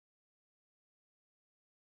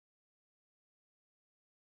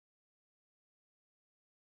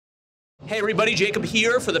Hey everybody, Jacob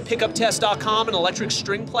here for the pickuptest.com, an electric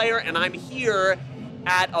string player, and I'm here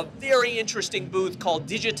at a very interesting booth called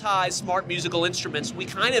DigitAize Smart Musical Instruments. We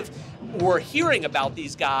kind of were hearing about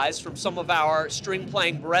these guys from some of our string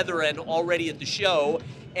playing brethren already at the show,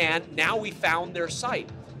 and now we found their site.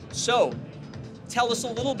 So, tell us a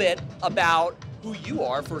little bit about who you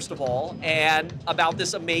are, first of all, and about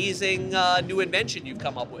this amazing new invention you've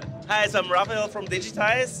come up with. Hi, so I'm Raphael from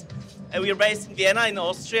DigitAize, and we are based in Vienna in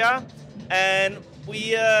Austria. And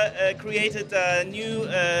we created a new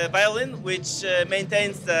violin which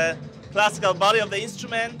maintains the classical body of the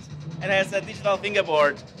instrument and has a digital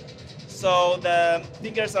fingerboard. So the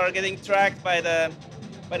fingers are getting tracked by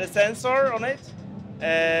the sensor on it.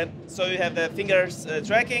 So you have the fingers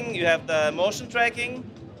tracking, you have the motion tracking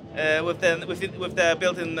with the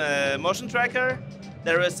built-in motion tracker.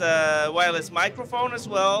 There is a wireless microphone as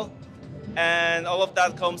well. And all of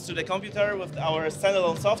that comes to the computer with our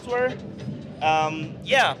standalone software.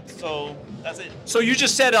 Yeah, so that's it. So you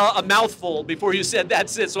just said a mouthful before you said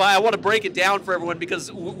that's it. So I want to break it down for everyone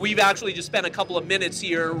because we've actually just spent a couple of minutes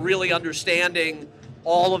here really understanding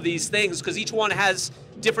all of these things because each one has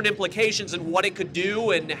different implications and what it could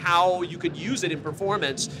do and how you could use it in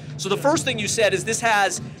performance. So the first thing you said is this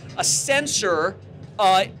has a sensor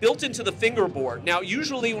built into the fingerboard. Now,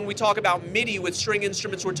 usually when we talk about MIDI with string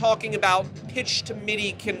instruments, we're talking about pitch to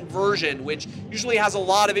MIDI conversion, which usually has a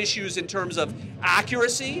lot of issues in terms of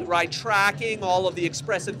accuracy, right? Tracking all of the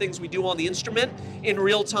expressive things we do on the instrument in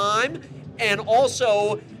real time. And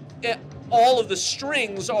also, all of the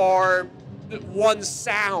strings are one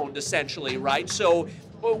sound, essentially, right? So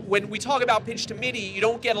when we talk about pitch to MIDI, you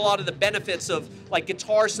don't get a lot of the benefits of like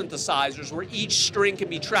guitar synthesizers where each string can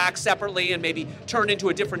be tracked separately and maybe turned into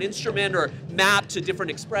a different instrument or mapped to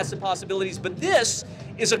different expressive possibilities. But this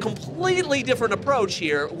is a completely different approach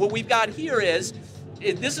here. What we've got here is,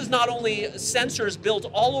 this is not only sensors built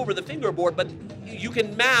all over the fingerboard, but you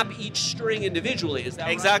can map each string individually, is that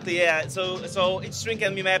right? Exactly, yeah. So each string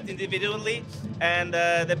can be mapped individually, and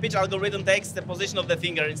the pitch algorithm takes the position of the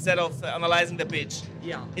finger instead of analyzing the pitch.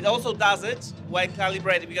 Yeah. It also does it while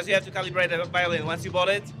calibrating, because you have to calibrate a violin. Once you bought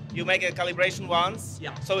it, you make a calibration once,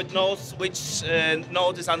 yeah. So it knows which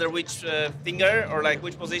note is under which finger or like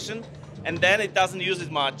which position, and then it doesn't use it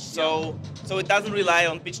much. So it doesn't rely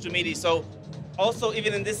on pitch to MIDI. So also,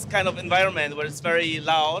 even in this kind of environment where it's very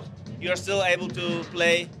loud, you're still able to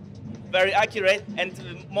play very accurate, and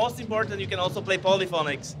most important, you can also play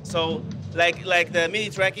polyphonics. So like the MIDI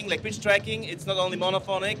tracking, like pitch tracking, it's not only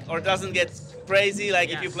monophonic, or it doesn't get crazy like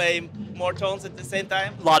if you play more tones at the same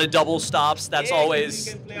time. A lot of double stops, that's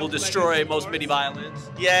always will destroy like most MIDI violins.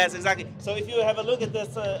 Yes, exactly. So if you have a look at this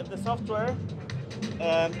the software,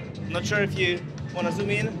 I'm not sure if you want to zoom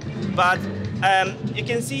in, but you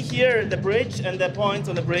can see here the bridge and the points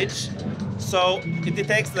on the bridge. So it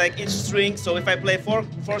detects like each string. So if I play four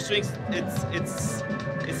strings,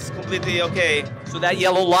 it's completely okay. So that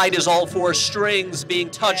yellow light is all four strings being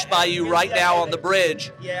touched by you right now on the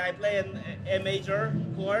bridge. Yeah, I play a major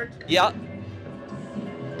chord. Yeah.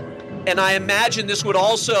 And I imagine this would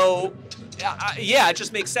also, yeah, it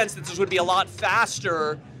just makes sense that this would be a lot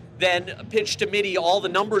faster than pitch to MIDI, all the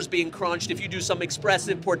numbers being crunched. If you do some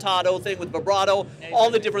expressive portato thing with vibrato,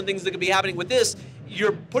 all the different things that could be happening with this,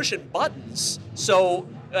 you're pushing buttons. So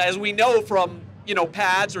as we know from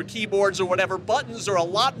pads or keyboards or whatever, buttons are a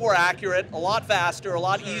lot more accurate, a lot faster, a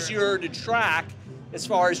lot easier to track as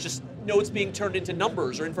far as just notes being turned into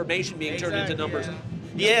numbers or information being turned into numbers.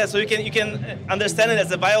 Yeah, so you can understand it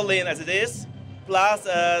as a violin as it is, plus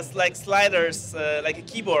like sliders, like a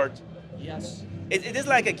keyboard. Yes. It is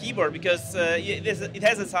like a keyboard because it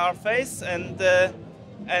has a surface and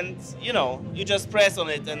you just press on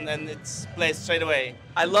it and it's plays straight away.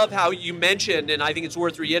 I love how you mentioned, and I think it's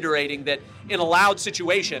worth reiterating, that in a loud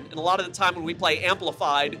situation, and a lot of the time when we play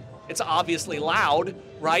amplified, it's obviously loud,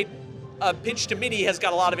 right? Pitch to MIDI has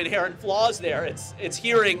got a lot of inherent flaws there. It's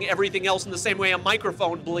hearing everything else in the same way a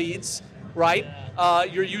microphone bleeds, right?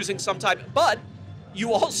 You're using some type, but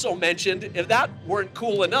you also mentioned, if that weren't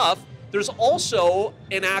cool enough, there's also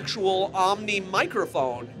an actual Omni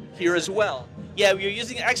microphone here as well. Yeah, we're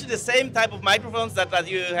using actually the same type of microphones that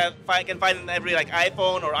you can find in every like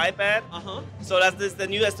iPhone or iPad. So that's the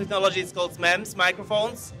newest technology. It's called NAMM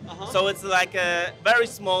microphones. So it's like a very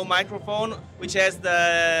small microphone which has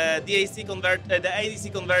the ADC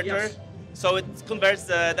converter. Yes. So it converts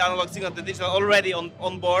the analog signal to digital already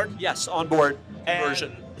on board. Yes, on board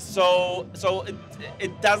conversion. So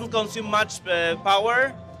it doesn't consume much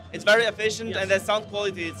power. It's very efficient, and the sound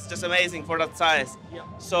quality is just amazing for that size. Yeah.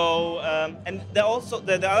 So, and the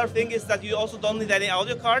other thing is that you also don't need any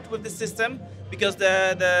audio card with the system, because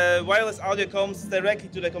the wireless audio comes directly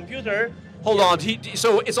to the computer. Hold on,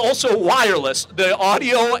 so it's also wireless. The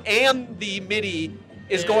audio and the MIDI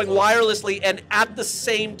is going wirelessly and at the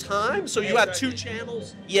same time? So you have two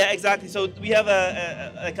channels? Yeah, exactly. So we have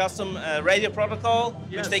a custom radio protocol,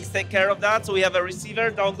 which take care of that. So we have a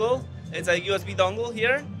receiver dongle. It's a USB dongle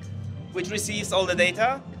here, which receives all the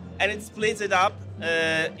data, and it splits it up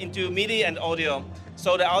into MIDI and audio.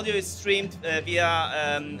 So the audio is streamed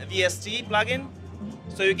via VST plugin.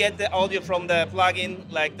 So you get the audio from the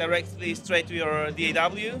plugin like directly straight to your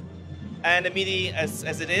DAW, and the MIDI as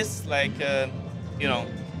it is, like, you know.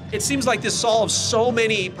 It seems like this solves so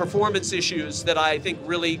many performance issues that I think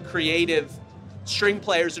really creative string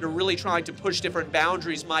players that are really trying to push different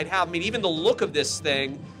boundaries might have. I mean, even the look of this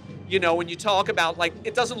thing, you know, when you talk about, like,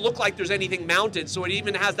 it doesn't look like there's anything mounted, so it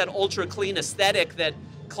even has that ultra clean aesthetic that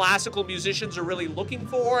classical musicians are really looking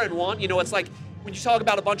for and want. You know, it's like when you talk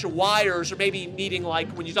about a bunch of wires, or maybe needing, like,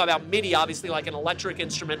 when you talk about MIDI, obviously like an electric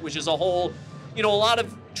instrument, which is a whole, you know, a lot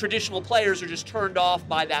of traditional players are just turned off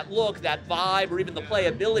by that look, that vibe, or even the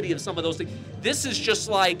playability of some of those things. This is just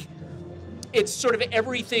like, it's sort of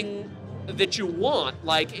everything that you want.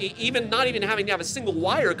 Like, even not even having to have a single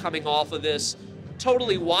wire coming off of this,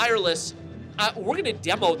 totally wireless. We're going to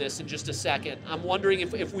demo this in just a second. I'm wondering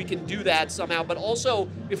if we can do that somehow. But also,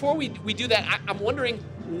 before we do that, I'm wondering,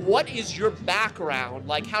 what is your background?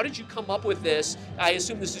 Like, how did you come up with this? I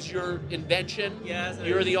assume this is your invention? Yes.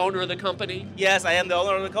 You're the owner of the company? Yes, I am the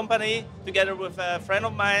owner of the company, together with a friend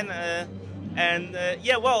of mine.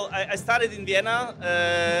 Yeah, well, I studied in Vienna,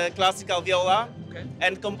 classical viola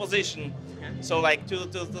and composition. So like two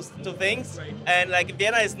things, Right. And like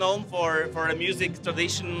Vienna is known for a music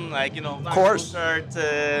tradition, like, you know, Mozart,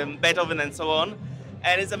 Beethoven, and so on,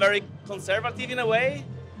 and it's a very conservative in a way,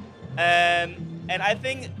 and I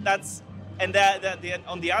think that's, and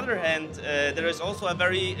on the other hand, there is also a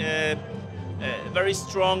very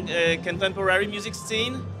strong contemporary music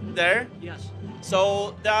scene there. Yes.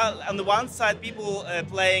 So there are, on the one side, people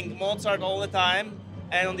playing Mozart all the time.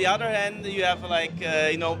 And on the other hand, you have, like,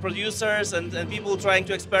 you know, producers and people trying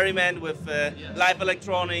to experiment with live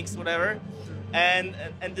electronics, whatever. And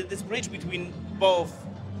this bridge between both,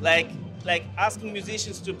 like asking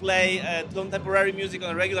musicians to play contemporary music on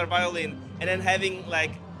a regular violin, and then having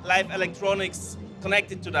like live electronics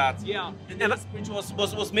connected to that. Yeah. And this bridge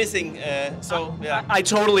was missing. So yeah. I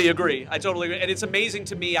totally agree. I totally agree. And it's amazing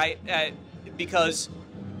to me, because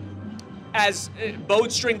as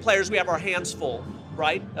bowed string players, we have our hands full,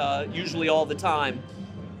 right? Usually all the time.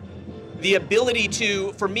 The ability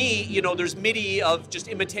to, for me, you know, there's MIDI of just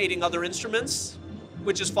imitating other instruments,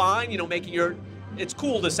 which is fine, you know, making it's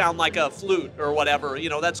cool to sound like a flute or whatever, you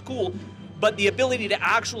know, that's cool. But the ability to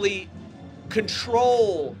actually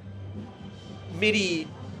control MIDI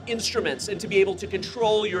instruments and to be able to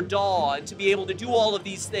control your DAW and to be able to do all of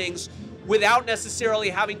these things without necessarily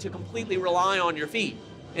having to completely rely on your feet,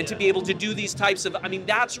 and to be able to do these types of, I mean,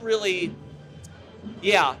 that's really,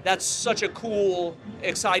 yeah, that's such a cool,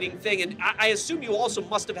 exciting thing. And I assume you also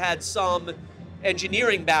must have had some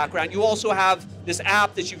engineering background. You also have this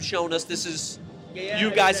app that you've shown us. This is,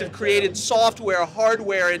 you guys have created software,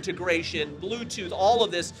 hardware integration, Bluetooth, all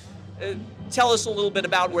of this. Tell us a little bit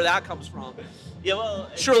about where that comes from. Yeah, well,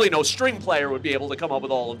 surely no string player would be able to come up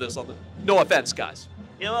with all of this. No offense, guys.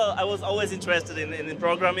 Yeah, well, I was always interested in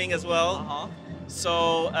programming as well.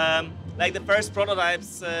 So, like the first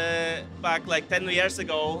prototypes back like 10 years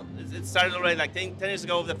ago, it started already like 10 years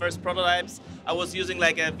ago with the first prototypes. I was using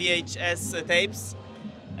like a VHS tapes.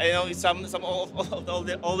 You know, some of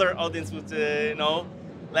the older audience would know,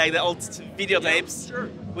 like the old videotapes, sure,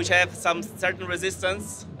 which have some certain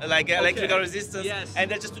resistance, like electrical resistance, and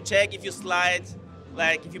that's just to check if you slide,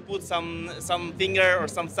 like if you put some finger or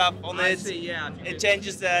some stuff on it, it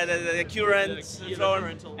changes the current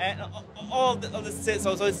flow, and all this.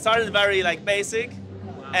 So it started very like basic,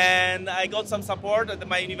 and I got some support at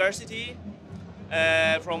my university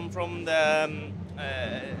from the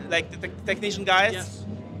like the technician guys,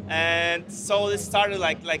 and so it started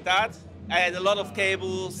like that. I had a lot of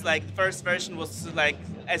cables. Like the first version was like,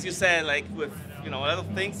 as you said, like with, you know, a lot of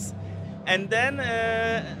things, and then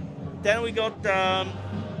we got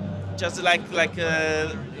just like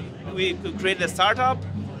we created a startup,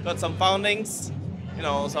 got some foundings, you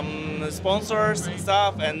know, some sponsors and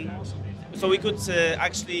stuff, and so we could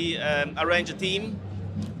actually arrange a team,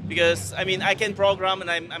 because I mean I can program and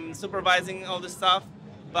I'm supervising all this stuff,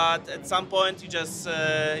 but at some point you just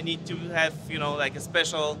need to have, you know, like a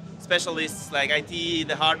specialists like IT,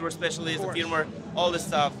 the hardware specialist, the firmware, all this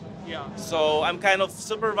stuff. Yeah. So I'm kind of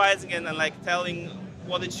supervising and like telling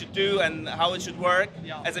what it should do and how it should work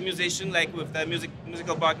as a musician, like with the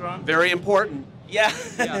musical background. Very important. Yeah.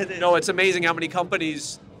 Yeah. No, it's amazing how many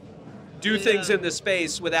companies do things in this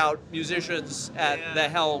space without musicians at the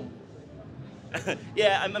helm.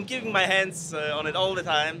 Yeah, I'm keeping my hands on it all the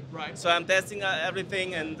time. Right. So I'm testing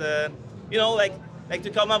everything, and you know, like to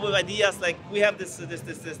come up with ideas. Like we have this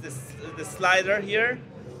slider here,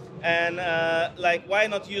 and like why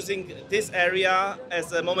not using this area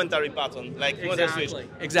as a momentary button, like momentary switch.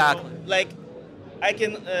 Exactly. So, like I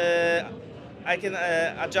can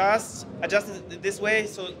adjust it this way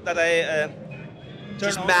so that I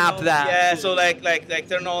just map that. Yeah. So like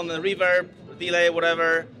turn on the reverb, delay,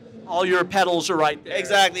 whatever. All your pedals are right there.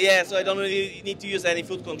 Exactly, yeah, so I don't really need to use any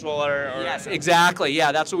foot controller. Yes, exactly,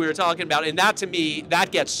 yeah, that's what we were talking about. And that, to me,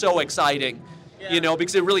 that gets so exciting, you know,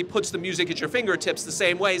 because it really puts the music at your fingertips the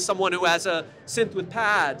same way someone who has a synth with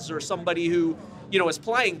pads or somebody who, you know, is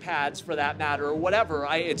playing pads for that matter or whatever.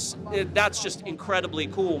 That's just incredibly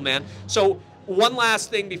cool, man. So one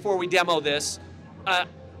last thing before we demo this. I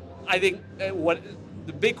think what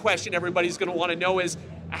the big question everybody's going to want to know is,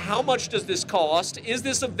 how much does this cost? Is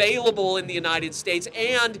this available in the United States?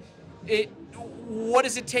 And what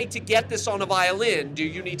does it take to get this on a violin? Do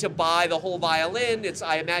you need to buy the whole violin?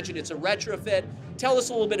 I imagine it's a retrofit. Tell us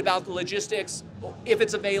a little bit about the logistics, if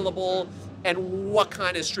it's available, and what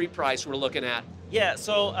kind of street price we're looking at. Yeah,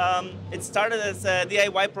 so it started as a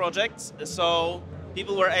DIY project. So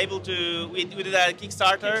people were able to, we did a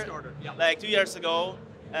Kickstarter like 2 years ago,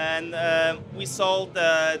 and we sold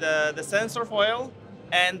the sensor foil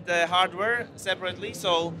and the hardware separately,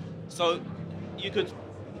 so you could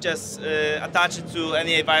just attach it to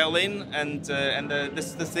any violin and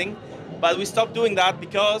this thing. But we stopped doing that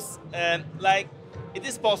because like it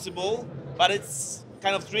is possible, but it's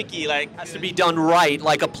kind of tricky. Like it has to be done right,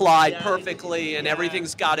 like applied perfectly, and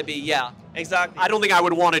everything's got to be exactly. I don't think I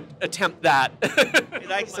would want to attempt that.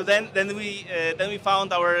 Like so, then we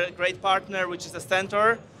found our great partner, which is a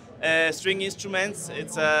Stentor. String Instruments.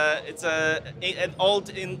 It's an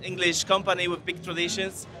old English company with big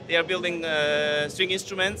traditions. They are building string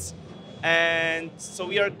instruments, and so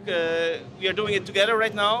we are doing it together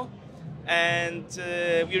right now, and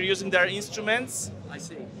we are using their instruments. I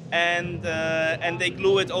see. And they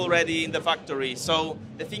glue it already in the factory. So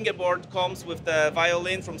the fingerboard comes with the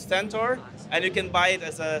violin from Stentor, and you can buy it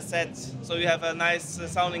as a set. So you have a nice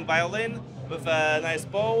sounding violin with a nice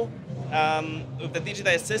bow. With the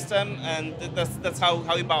DigitAize system, and that's how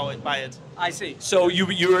you buy it. I see. So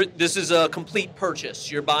this is a complete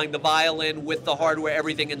purchase. You're buying the violin with the hardware,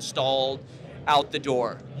 everything installed, out the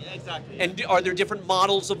door. Yeah, exactly. And are there different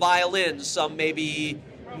models of violins? Some maybe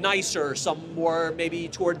nicer, some more maybe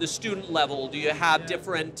toward the student level. Do you have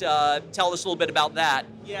different? Tell us a little bit about that.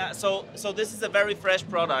 Yeah. So this is a very fresh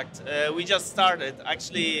product. We just started.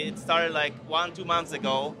 Actually, it started like 1-2 months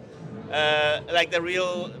ago. Like the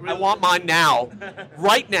real I want mine now,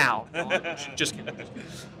 right now. Just kidding.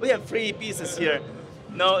 We have 3 pieces here.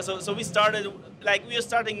 No, so we started like we are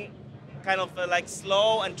starting kind of like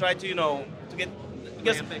slow and try to to get,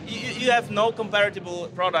 because you have no comparable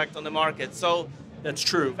product on the market. So that's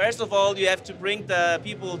true. First of all, you have to bring the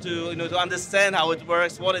people to to understand how it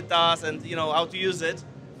works, what it does, and how to use it.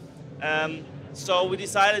 So we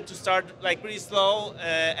decided to start like pretty slow,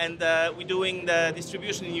 and we're doing the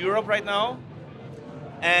distribution in Europe right now,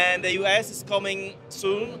 and the US is coming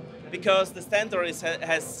soon because the Stentor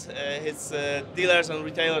has his dealers and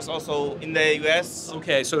retailers also in the US.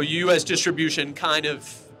 Okay, so US distribution kind of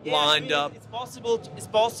lined up. It's possible. It's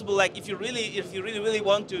possible. Like if you really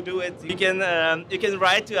want to do it, you can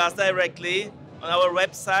write to us directly on our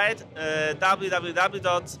website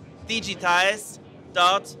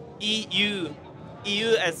www.digitaeze.eu.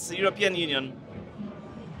 EU as European Union.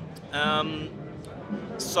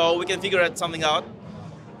 So we can figure something out.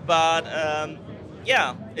 But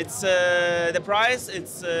yeah, it's the price.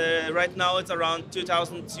 It's right now it's around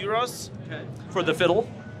 2,000 euros. Okay. For the fiddle.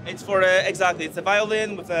 It's for exactly. It's a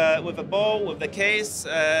violin with a bow, with the case,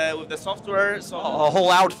 with the software. So a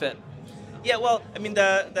whole outfit. Yeah. Well, I mean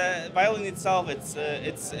the violin itself. It's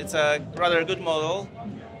a rather good model.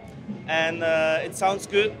 And it sounds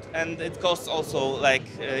good, and it costs also like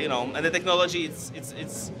and the technology.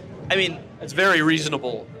 It's. I mean, it's very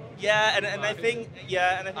reasonable. Yeah, and I think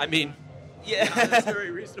I mean, yeah, it's very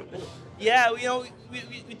reasonable. Yeah, we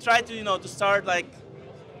try to to start like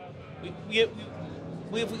we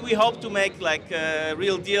hope to make like a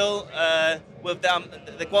real deal with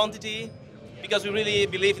the quantity, because we really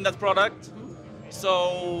believe in that product.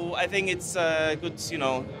 So I think it's a good,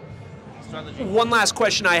 strategy. One last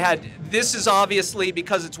question I had. This is obviously,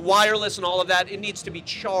 because it's wireless and all of that, it needs to be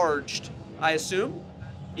charged, I assume?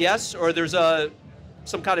 Yes? Or there's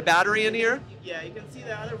some kind of battery in here? Yeah, you can see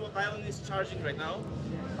the other Violin is charging right now.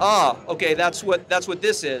 Ah, okay, that's what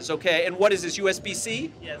this is. Okay, and what is this,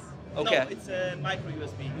 USB-C? Yes. Okay. No, it's a micro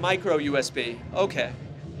USB. Micro USB, okay.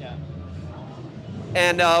 Yeah.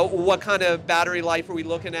 And what kind of battery life are we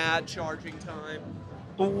looking at, charging time?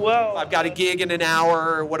 Well, I've got a gig in an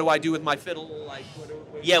hour, what do I do with my fiddle? Like,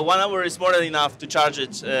 yeah, 1 hour is more than enough to charge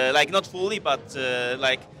it. Like not fully, but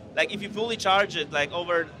like if you fully charge it, like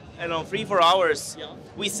over 3-4 hours. Yeah.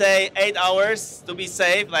 We say 8 hours to be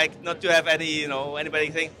safe, like not to have any anybody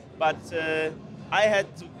think. But I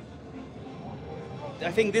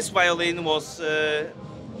think this violin was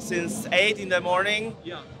since 8 in the morning.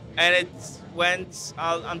 Yeah. And it went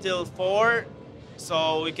until 4,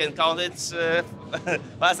 so we can count it.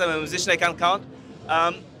 Last I'm a musician, I can't count.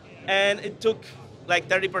 And it took like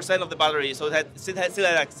 30% of the battery, so it still had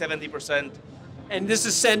like 70%. And this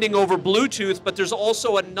is sending over Bluetooth, but there's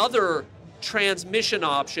also another transmission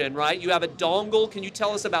option, right? You have a dongle. Can you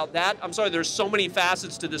tell us about that? I'm sorry, there's so many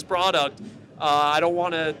facets to this product. I don't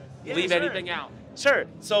want to leave anything out. Sure.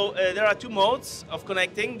 So there are 2 modes of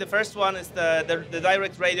connecting. The first one is the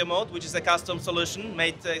direct radio mode, which is a custom solution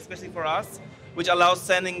made especially for us, which allows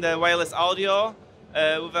sending the wireless audio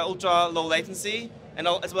with an ultra low latency, and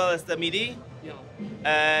as well as the Midi. Yeah.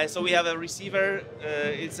 So we have a receiver.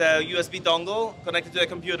 It's a USB dongle connected to a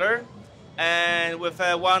computer, and with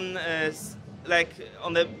one like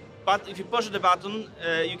on the but if you push the button,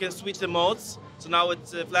 you can switch the modes. So now it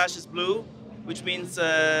flashes blue, which means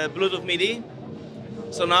Bluetooth Midi.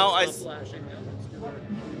 So now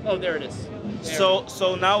oh, there it is. There.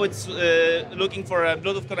 So now it's looking for a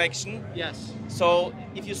Bluetooth connection. Yes. So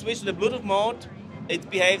if you switch to the Bluetooth mode, it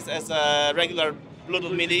behaves as a regular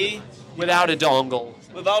Bluetooth Midi. Without a dongle.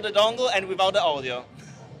 Without a dongle and without the audio.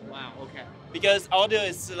 Wow, okay. Because audio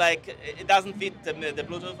is like, it doesn't fit the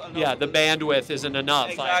Bluetooth. Yeah, the bandwidth isn't enough.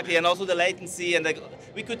 Exactly, and also the latency, and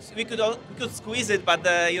we could squeeze it, but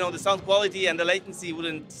the sound quality and the latency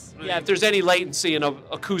wouldn't. Really. Yeah, if there's any latency in an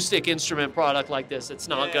acoustic instrument product like this, it's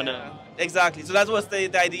not gonna. Exactly. So that was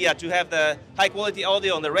the idea, to have the high quality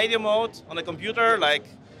audio on the radio mode on a computer, like.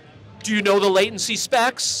 Do you know the latency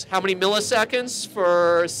specs? How many milliseconds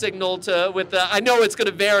for signal to with the? I know it's going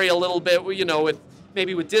to vary a little bit, with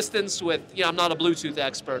maybe with distance. I'm not a Bluetooth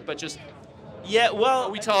expert, but just. Yeah, well. Are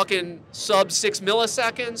we talking sub 6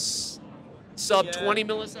 milliseconds? Sub 20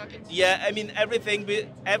 milliseconds? Yeah, I mean everything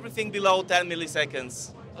below 10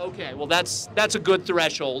 milliseconds. Okay, well that's a good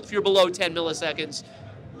threshold. If you're below 10 milliseconds,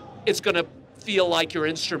 it's going to feel like your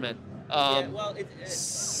instrument. Yeah, well,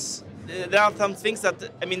 there are some things that,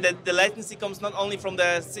 I mean, the latency comes not only from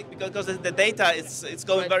because the data it's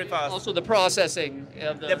going very fast. Also the processing.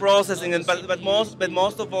 The processing, but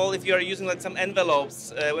most of all, if you are using like some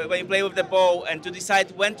envelopes, when you play with the bow and to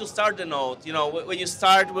decide when to start the note, when you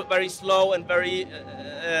start very slow and very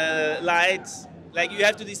light, like you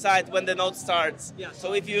have to decide when the note starts. Yeah.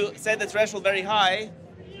 So if you set the threshold very high,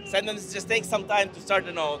 sometimes it just takes some time to start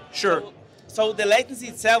the note. Sure. So the latency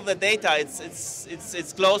itself, the data,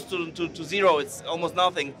 it's close to zero. It's almost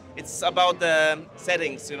nothing. It's about the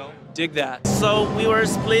settings, Dig that. So we were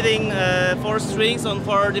splitting 4 strings on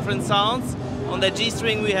 4 different sounds. On the G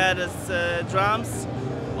string we had drums.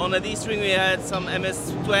 On the D string we had some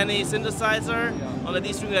MS-20 synthesizer. On the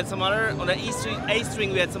D string we had some other. On the A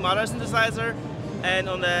string we had some other synthesizer. And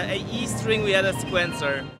on the E string we had a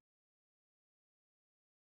sequencer.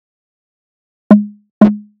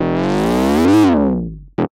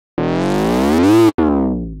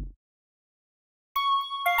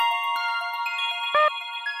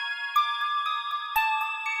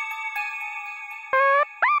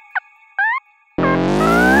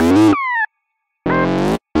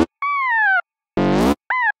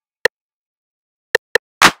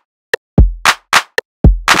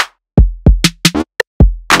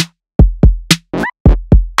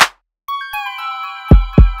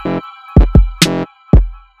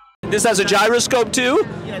 This has a gyroscope too?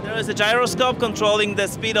 Yeah, there is a gyroscope controlling the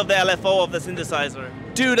speed of the LFO of the synthesizer.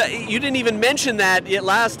 Dude, you didn't even mention that yet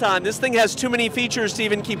last time. This thing has too many features to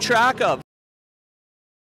even keep track of.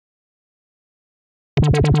 Oh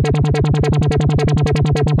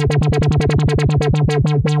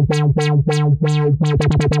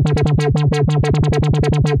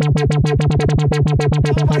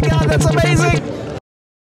my god, that's amazing!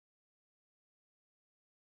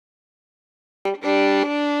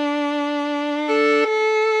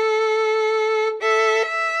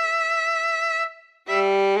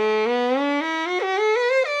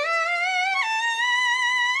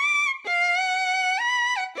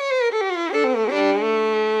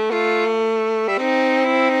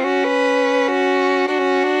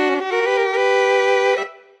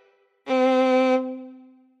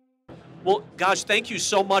 Well, gosh, thank you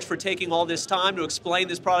so much for taking all this time to explain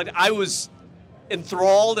this product. I was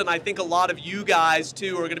enthralled, and I think a lot of you guys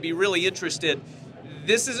too are going to be really interested.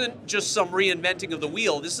 This isn't just some reinventing of the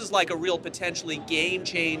wheel. This is like a real potentially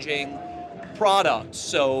game-changing product.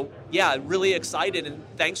 So yeah, really excited, and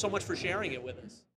thanks so much for sharing it with us.